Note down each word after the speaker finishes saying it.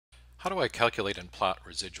How do I calculate and plot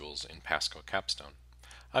residuals in PASCO Capstone?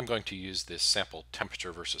 I'm going to use this sample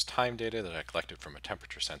temperature versus time data that I collected from a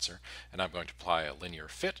temperature sensor, and I'm going to apply a linear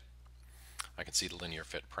fit. I can see the linear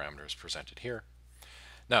fit parameters presented here.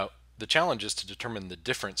 Now, the challenge is to determine the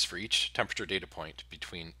difference for each temperature data point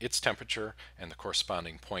between its temperature and the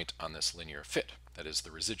corresponding point on this linear fit, that is the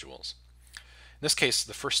residuals. In this case,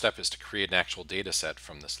 the first step is to create an actual data set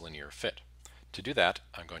from this linear fit. To do that,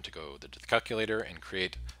 I'm going to go to the calculator and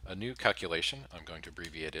create a new calculation. I'm going to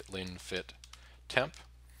abbreviate it linFitTemp,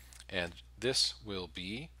 and this will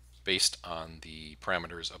be based on the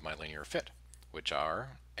parameters of my linear fit, which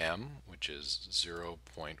are m, which is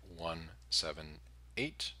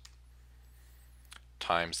 0.178,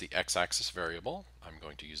 times the x-axis variable. I'm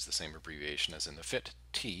going to use the same abbreviation as in the fit,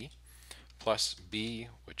 t, plus b,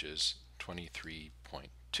 which is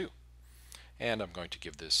 23.2. And I'm going to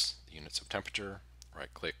give this the units of temperature,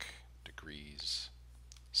 right-click, degrees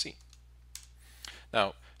C.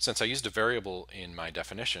 Now, since I used a variable in my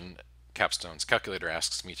definition, Capstone's calculator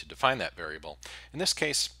asks me to define that variable. In this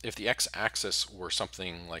case, if the x-axis were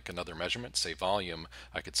something like another measurement, say volume,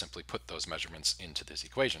 I could simply put those measurements into this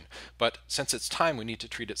equation. But since it's time, we need to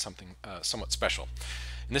treat it something somewhat special.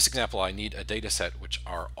 In this example, I need a data set which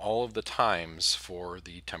are all of the times for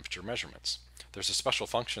the temperature measurements. There's a special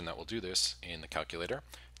function that will do this in the calculator.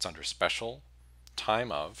 It's under special, time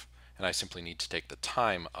of, and I simply need to take the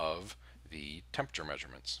time of the temperature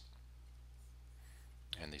measurements.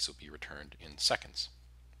 And these will be returned in seconds.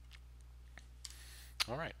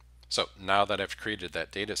 All right, so now that I've created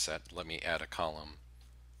that data set, let me add a column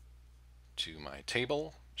to my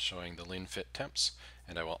table showing the linFitTemps,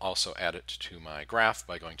 and I will also add it to my graph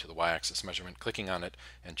by going to the y-axis measurement, clicking on it,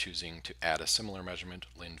 and choosing to add a similar measurement,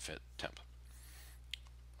 linFitTemp.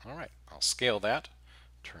 All right, I'll scale that,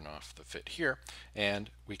 turn off the fit here, and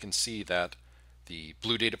we can see that the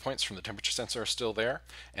blue data points from the temperature sensor are still there,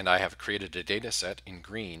 and I have created a data set in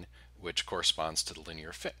green which corresponds to the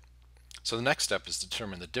linear fit. So the next step is to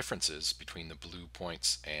determine the differences between the blue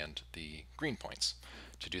points and the green points.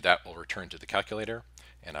 To do that, we'll return to the calculator,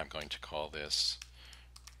 and I'm going to call this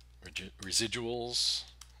Residuals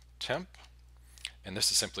temp, and this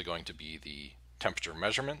is simply going to be the temperature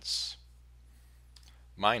measurements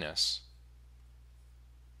minus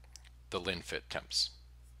the linFitTemps.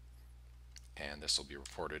 And this will be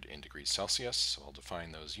reported in degrees Celsius, so I'll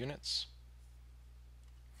define those units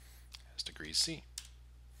as degrees C.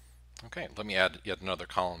 Okay, let me add yet another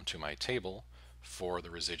column to my table for the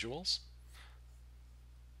residuals.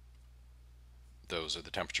 Those are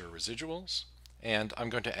the temperature residuals, and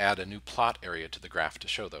I'm going to add a new plot area to the graph to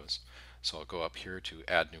show those. So I'll go up here to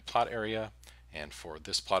add new plot area, and for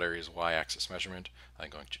this plot area's y-axis measurement, I'm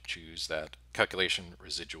going to choose that calculation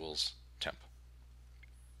residuals temp.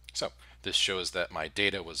 So this shows that my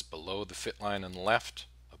data was below the fit line on the left,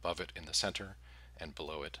 above it in the center, and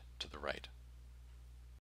below it to the right.